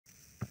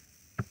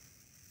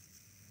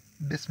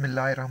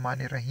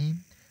Bismillahirrahmanirrahim.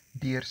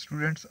 Dear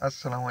students,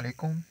 Assalamu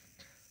alaikum.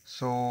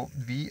 So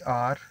we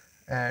are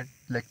at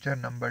lecture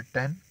number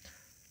 10,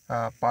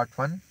 part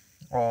 1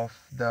 of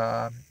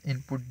the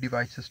input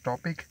devices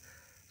topic.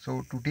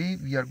 So today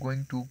we are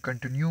going to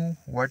continue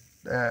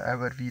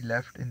whatever we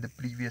left in the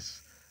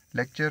previous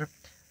lecture.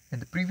 In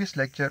the previous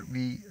lecture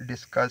we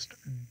discussed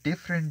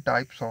different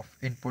types of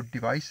input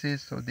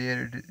devices. So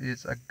there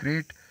is a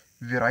great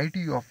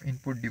variety of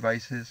input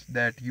devices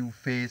that you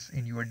face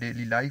in your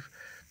daily life.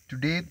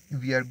 Today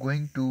we are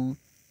going to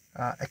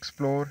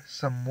explore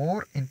some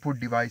more input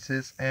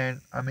devices,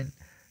 and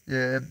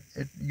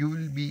you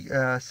will be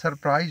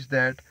surprised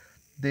that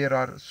there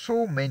are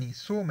so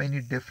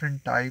many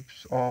different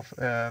types of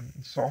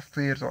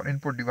softwares or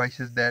input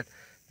devices that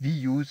we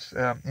use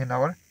in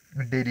our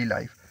daily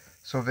life.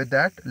 So with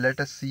that,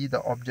 let us see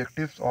the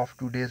objectives of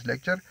today's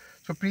lecture.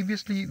 So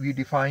previously we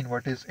defined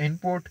what is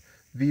input.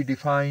 We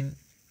define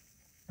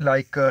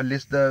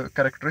list the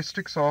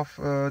characteristics of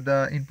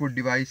the input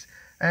device,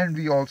 and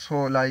we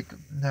also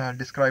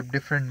describe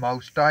different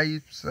mouse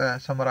types,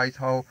 summarize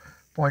how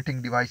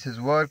pointing devices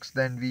works.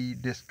 Then we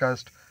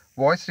discussed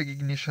voice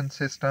recognition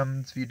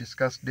systems, we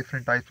discussed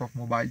different types of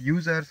mobile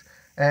users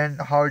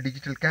and how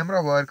digital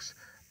camera works.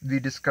 We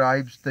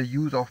described the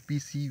use of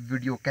PC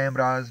video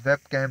cameras,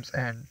 webcams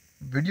and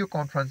video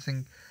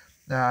conferencing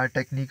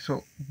technique.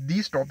 So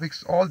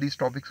all these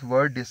topics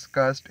were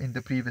discussed in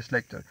the previous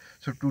lecture.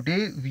 So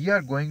today we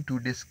are going to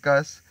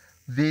discuss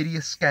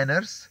various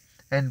scanners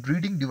and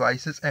reading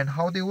devices and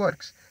how they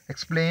works,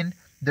 explain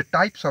the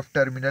types of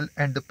terminal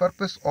and the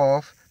purpose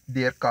of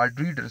their card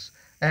readers,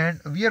 and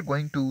we are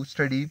going to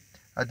study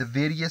the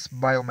various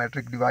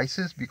biometric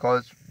devices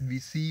because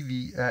we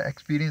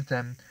experience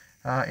them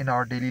in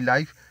our daily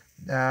life.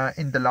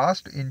 In the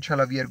last,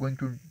 inshallah, we are going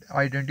to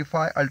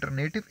identify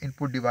alternative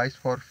input device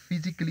for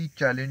physically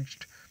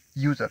challenged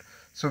user.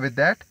 So with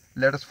that,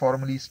 let us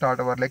formally start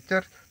our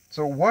lecture.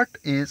 So what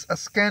is a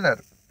scanner?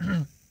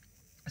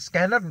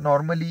 Scanner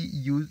normally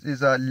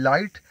is a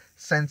light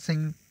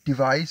sensing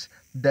device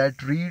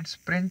that reads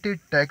printed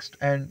text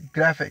and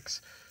graphics.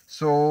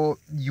 So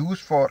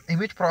used for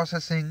image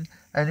processing,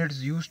 and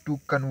it's used to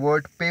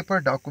convert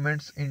paper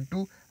documents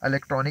into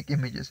electronic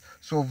images.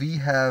 So we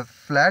have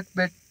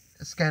flatbed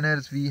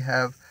scanners, we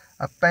have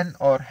a pen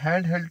or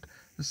handheld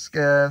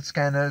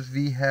scanners,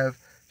 we have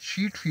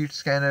sheet feed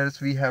scanners,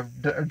 we have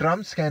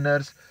drum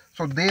scanners.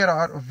 So there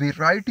are a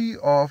variety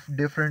of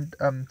different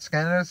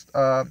scanners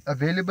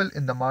available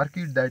in the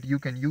market that you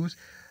can use.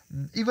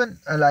 Even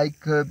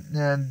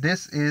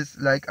this is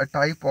like a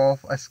type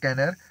of a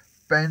scanner,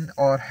 pen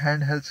or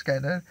handheld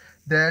scanner,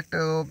 that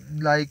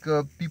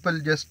people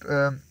just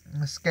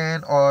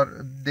scan,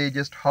 or they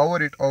just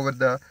hover it over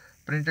the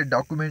printed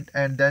document,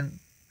 and then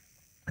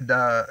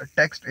the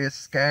text is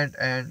scanned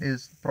and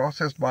is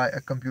processed by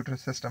a computer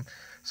system.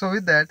 So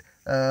with that,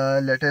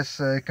 let us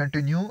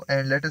continue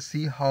and let us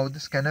see how the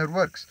scanner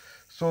works.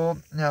 So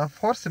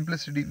for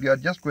simplicity, we are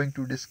just going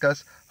to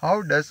discuss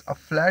how does a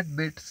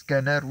flatbed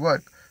scanner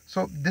work.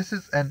 So this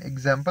is an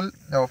example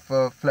of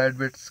a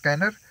flatbed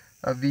scanner.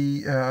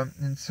 We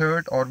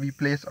insert or we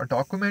place a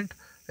document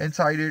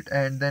inside it,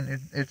 and then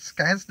it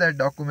scans that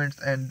document,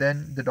 and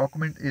then the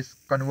document is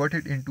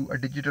converted into a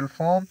digital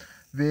form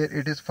where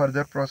it is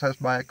further processed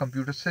by a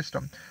computer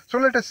system. So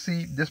let us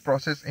see this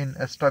process in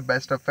a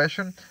step-by-step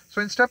fashion.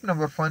 So in step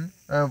number one,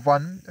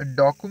 a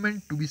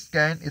document to be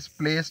scanned is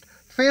placed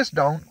face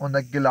down on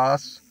the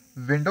glass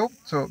window.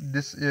 So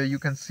this you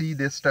can see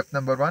this step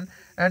number one.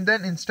 And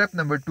then in step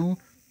number two,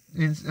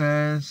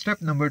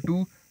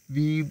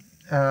 we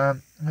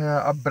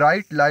a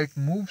bright light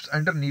moves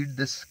underneath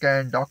this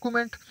scanned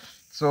document.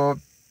 So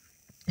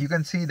you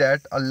can see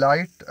that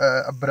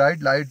a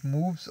bright light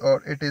moves,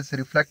 or it is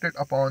reflected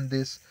upon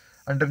this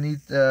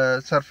underneath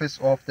the surface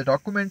of the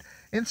document.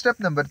 In step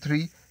number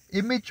 3,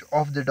 image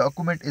of the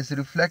document is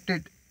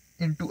reflected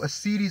into a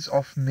series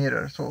of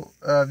mirrors. So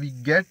we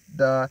get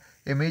the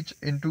image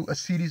into a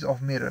series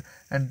of mirror.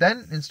 And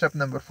then in step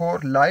number 4,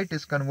 light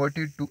is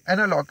converted to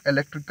analog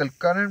electrical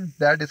current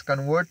that is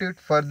converted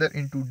further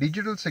into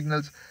digital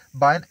signals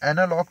by an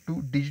analog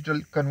to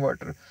digital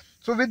converter.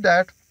 So with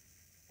that,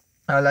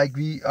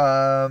 we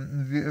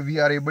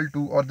are able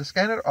to, or the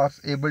scanner is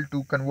able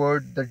to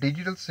convert the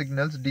digital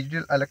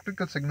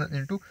electrical signals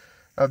into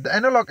the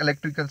analog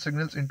electrical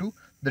signals into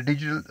the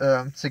digital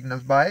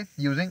signals by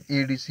using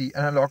ADC,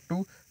 analog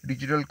to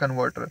digital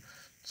converter.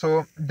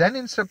 So then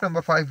in step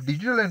number 5,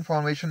 digital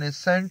information is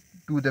sent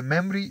to the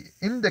memory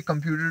in the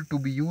computer to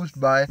be used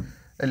by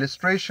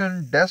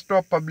illustration,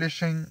 desktop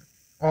publishing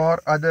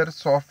or other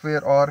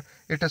software, or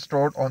it is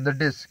stored on the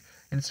disk.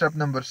 In step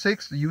number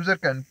 6, the user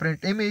can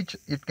print image,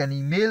 it can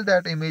email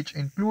that image,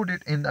 include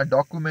it in a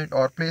document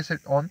or place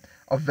it on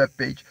a web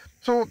page.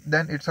 So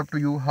then it's up to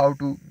you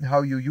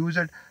how you use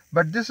it.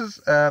 But this is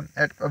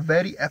at a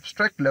very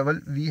abstract level.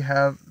 We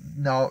have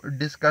now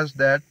discussed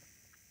that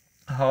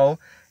how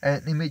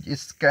an image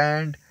is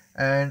scanned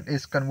and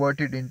is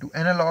converted into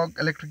analog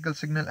electrical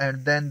signal,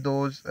 and then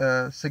those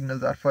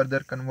signals are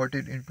further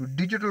converted into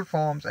digital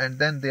forms, and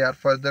then they are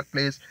further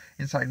placed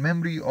inside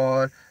memory,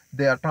 or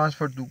they are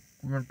transferred to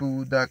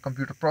the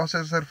computer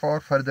processor for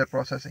further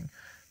processing.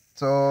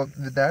 So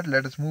with that,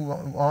 let us move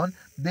on.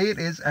 There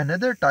is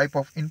another type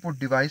of input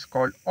device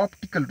called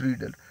optical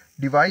reader,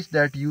 device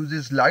that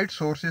uses light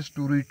sources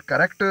to read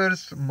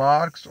characters,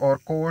 marks or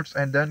codes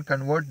and then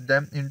convert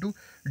them into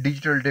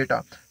digital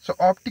data. So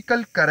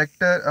optical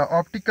character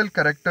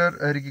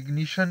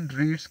recognition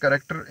reads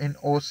character in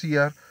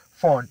OCR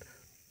font.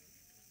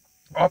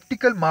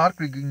 Optical mark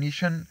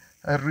recognition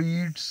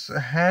reads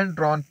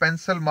hand-drawn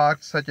pencil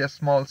marks such as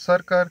small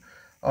circle,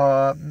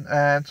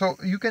 and so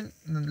you can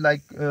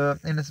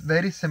in a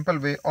very simple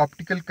way,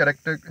 optical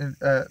character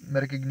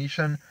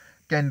recognition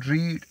can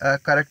read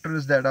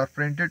characters that are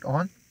printed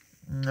on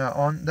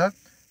the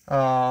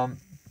um,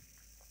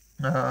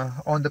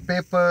 on the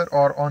paper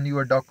or on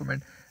your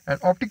document. And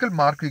optical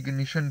mark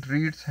recognition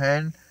reads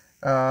hand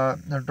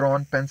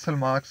drawn pencil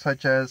marks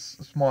such as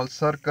small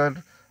circle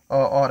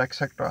or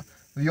etc.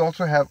 We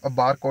also have a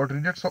barcode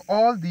reader. So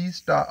all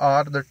these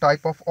are the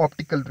type of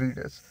optical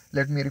readers.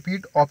 Let me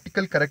repeat: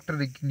 optical character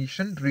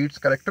recognition reads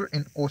character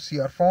in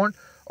OCR font.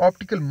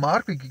 Optical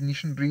mark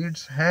recognition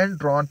reads hand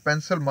drawn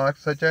pencil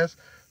marks such as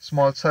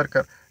small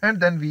circle. And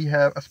then we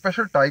have a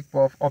special type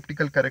of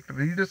optical character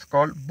readers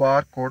called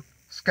barcode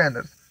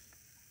scanners.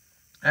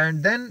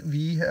 And then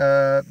we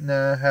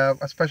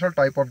have a special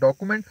type of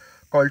document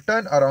called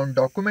turnaround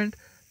document.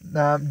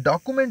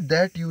 Document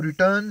that you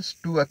returns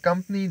to a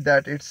company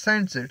that it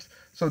sends it.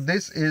 So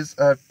this is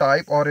a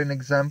type or an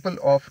example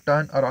of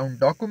turnaround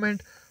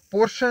document.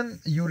 Portion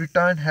you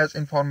return has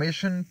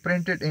information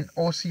printed in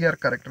OCR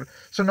character.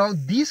 So now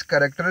these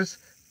characters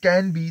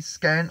can be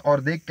scanned or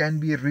they can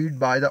be read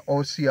by the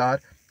OCR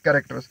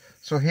characters.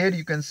 So here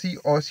you can see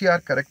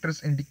OCR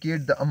characters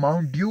indicate the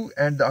amount due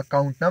and the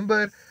account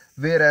number,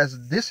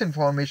 whereas this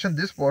information,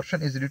 this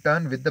portion is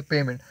returned with the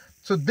payment.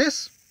 So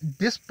this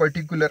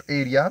particular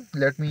area,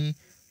 let me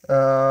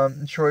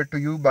show it to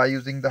you by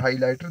using the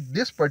highlighter.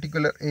 This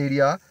particular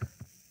area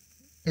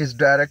is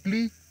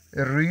directly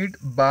read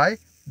by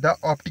the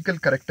optical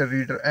character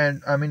reader,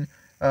 and I mean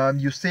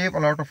you save a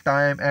lot of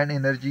time and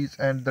energies,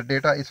 and the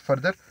data is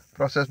further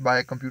processed by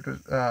a computer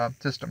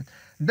system.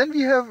 Then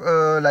we have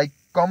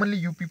commonly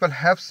you people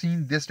have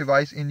seen this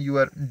device in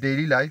your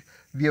daily life.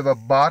 We have a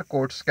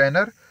barcode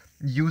scanner,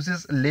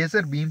 uses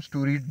laser beams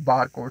to read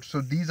barcodes.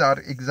 So these are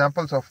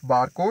examples of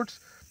barcodes.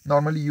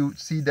 Normally you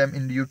see them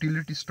in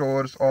utility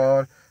stores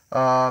or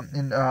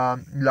in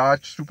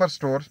large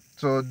superstores.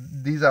 So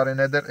these are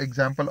another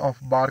example of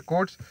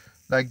barcodes.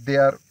 Like they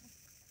are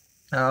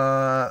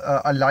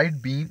a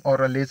light beam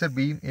or a laser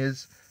beam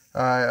is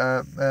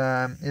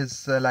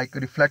like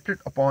reflected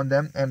upon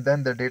them, and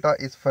then the data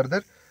is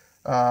further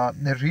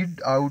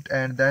read out,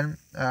 and then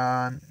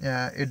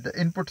the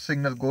input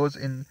signal goes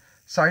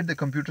inside the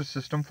computer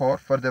system for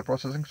further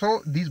processing.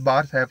 So these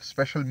bars have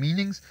special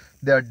meanings.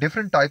 There are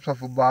different types of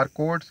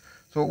barcodes.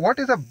 So what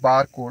is a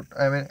barcode?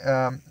 I mean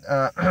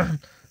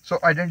so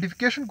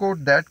identification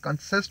code that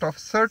consists of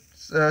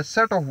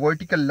set of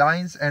vertical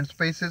lines and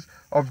spaces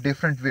of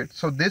different widths.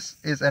 So this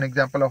is an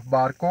example of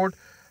barcode.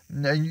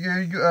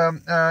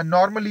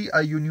 Normally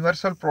a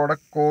universal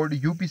product code,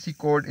 UPC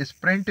code, is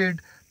printed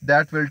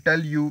that will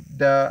tell you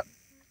the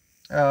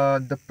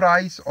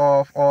price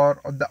of or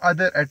the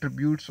other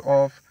attributes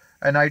of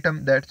an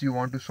item that you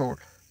want to sort.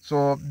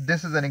 So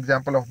this is an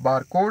example of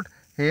barcode.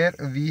 Here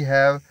we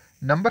have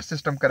number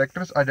system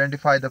characters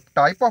identify the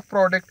type of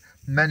product,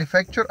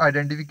 manufacturer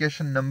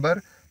identification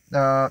number.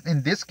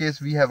 In this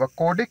case we have a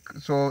codec,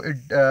 so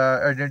it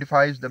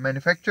identifies the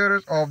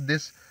manufacturers of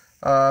this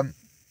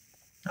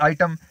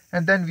item.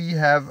 And then we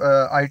have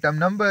item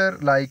number,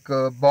 like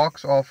a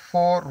box of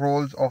 4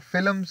 rolls of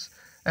films.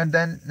 And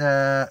then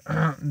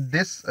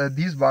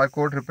these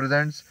barcode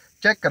represents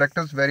check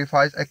characters,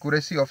 verifies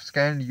accuracy of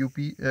scanned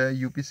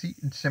UPC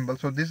symbol.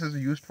 So this is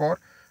used for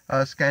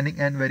scanning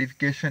and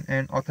verification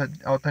and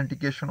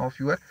authentication of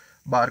your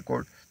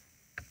barcode.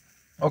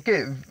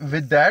 Okay,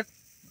 with that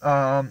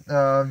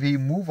we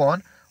move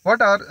on.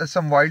 What are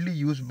some widely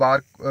used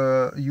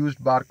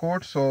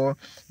barcodes? So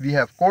we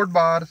have code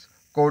bars,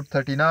 code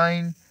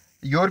 39,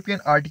 European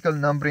article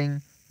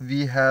numbering.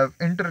 We have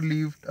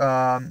interleaved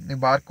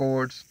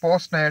barcodes,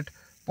 postnet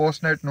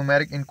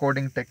numeric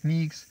encoding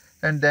techniques,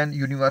 and then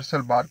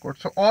universal barcode.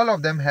 So all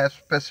of them have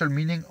special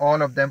meaning.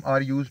 All of them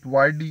are used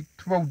widely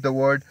throughout the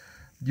world,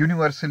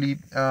 universally.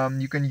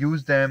 You can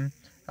use them,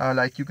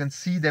 like you can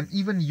see them,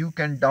 even you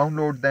can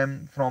download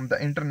them from the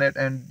internet,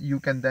 and you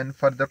can then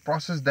further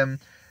process them,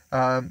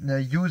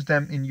 use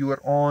them in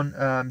your own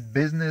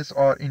business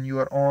or in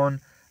your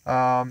own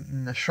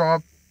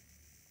shop.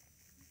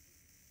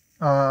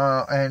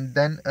 And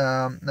then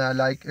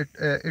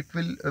it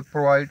will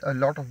provide a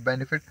lot of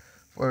benefit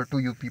to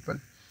you people.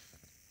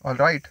 All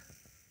right,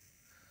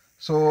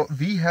 so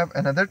we have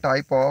another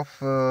type of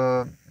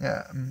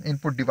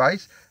input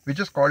device which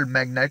is called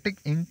magnetic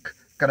ink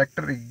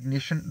character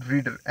recognition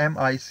reader,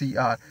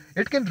 MICR.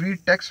 It can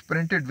read text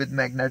printed with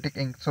magnetic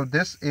ink. So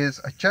this is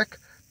a check.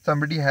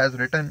 Somebody has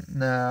written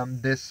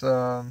this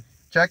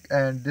check,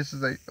 and this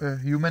is a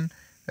human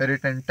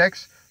written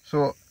text.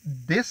 So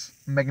this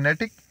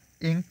magnetic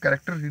ink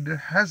character reader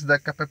has the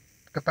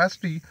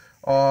capacity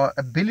or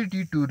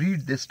ability to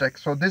read this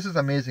text. So this is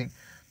amazing.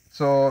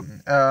 So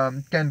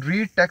can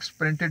read text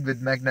printed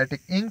with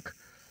magnetic ink.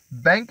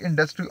 Bank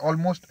industry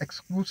almost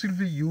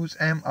exclusively use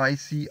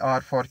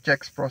MICR for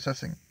checks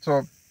processing.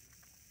 So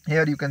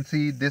here you can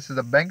see this is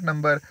a bank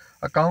number,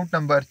 account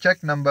number,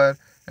 check number,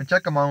 and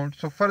check amount.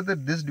 So further,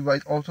 this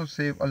device also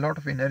save a lot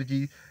of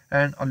energy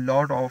and a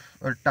lot of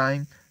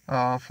time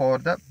for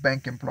the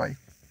bank employee.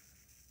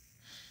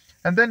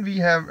 And then we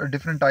have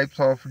different types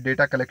of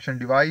data collection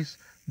device.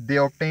 They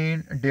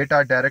obtain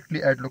data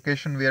directly at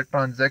location where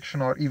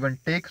transaction or event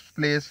takes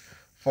place.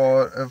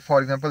 For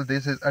example,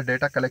 this is a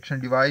data collection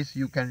device.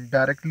 You can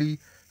directly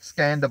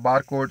scan the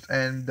barcodes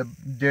and the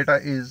data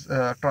is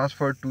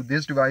transferred to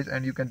this device,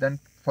 and you can then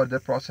further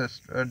process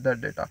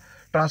that data,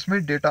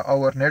 transmit data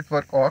over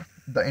network or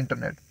the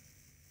internet.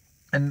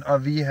 And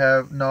we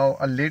have now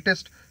a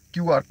latest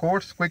QR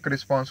codes, quick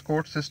response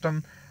code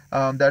system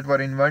that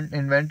were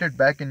invented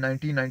back in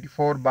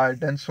 1994 by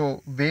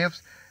Denso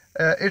Waves.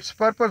 Its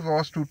purpose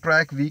was to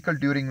track vehicle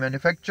during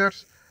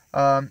manufactures.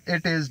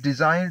 It is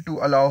designed to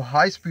allow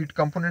high-speed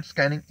component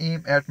scanning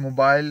aimed at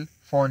mobile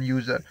phone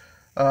user.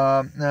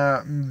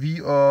 We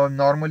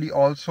normally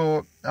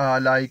also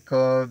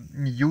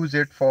use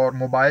it for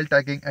mobile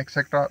tagging,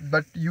 etc.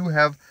 But you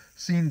have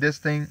seen this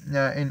thing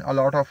in a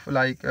lot of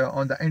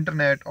on the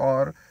internet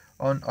or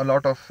on a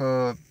lot of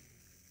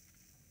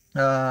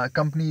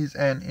companies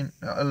and in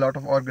a lot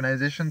of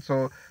organizations.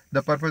 So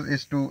the purpose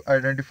is to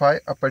identify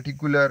a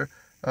particular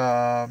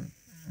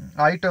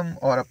item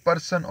or a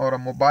person or a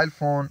mobile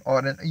phone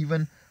or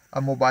even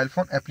a mobile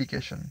phone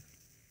application.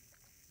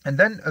 And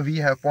then we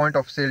have point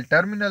of sale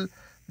terminal.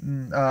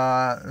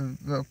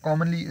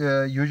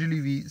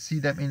 Usually we see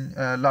them in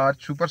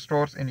large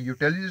superstores, in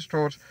utility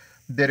stores.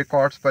 They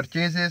records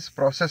purchases,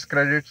 process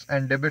credits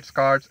and debit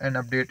cards, and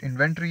update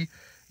inventory.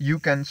 You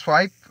can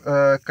swipe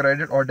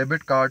credit or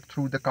debit card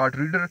through the card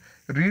reader,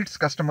 reads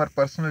customer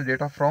personal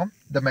data from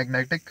the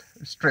magnetic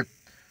strip.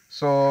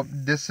 So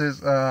this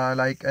is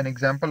like an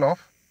example of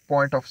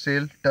point of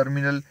sale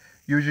terminal.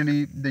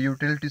 Usually the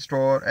utility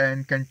store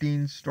and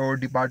canteen store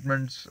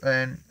departments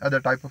and other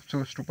type of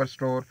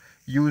superstore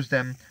use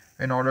them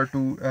in order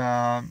to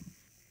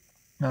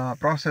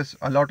process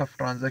a lot of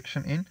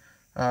transaction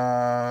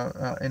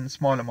in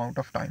small amount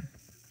of time.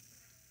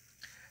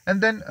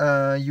 And then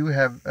you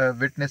have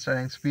witnessed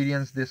and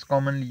experienced this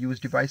commonly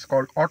used device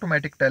called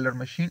automatic teller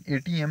machine,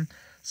 ATM,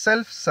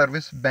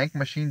 self-service bank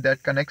machine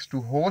that connects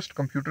to host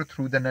computer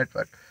through the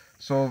network.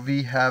 So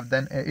we have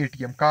then a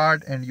ATM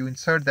card, and you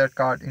insert that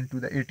card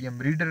into the ATM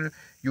reader.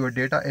 Your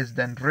data is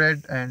then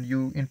read, and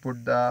you input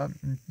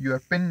your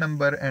PIN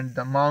number and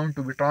the amount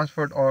to be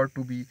transferred or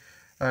to be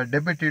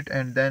debited,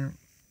 and then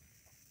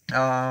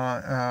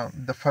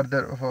the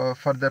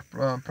further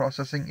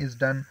processing is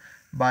done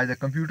by the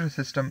computer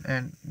system,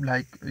 and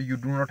you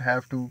do not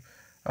have to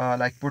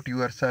put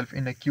yourself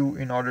in a queue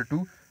in order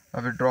to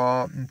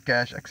withdraw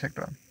cash,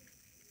 etc.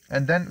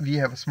 And then we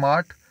have a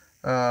smart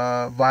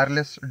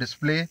wireless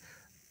display,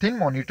 thin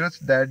monitors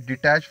that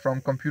detach from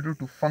computer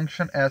to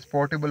function as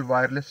portable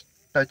wireless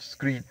touch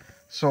screen.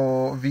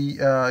 So we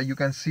you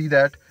can see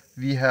that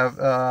we have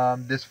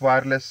this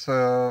wireless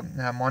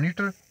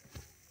monitor.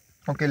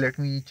 Okay, let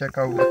me check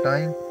out the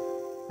time.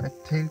 I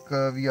think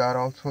we are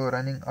also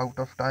running out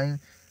of time.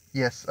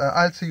 Yes,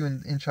 I'll see you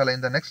inshallah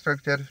in the next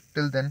lecture.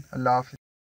 Till then, Allah Hafiz.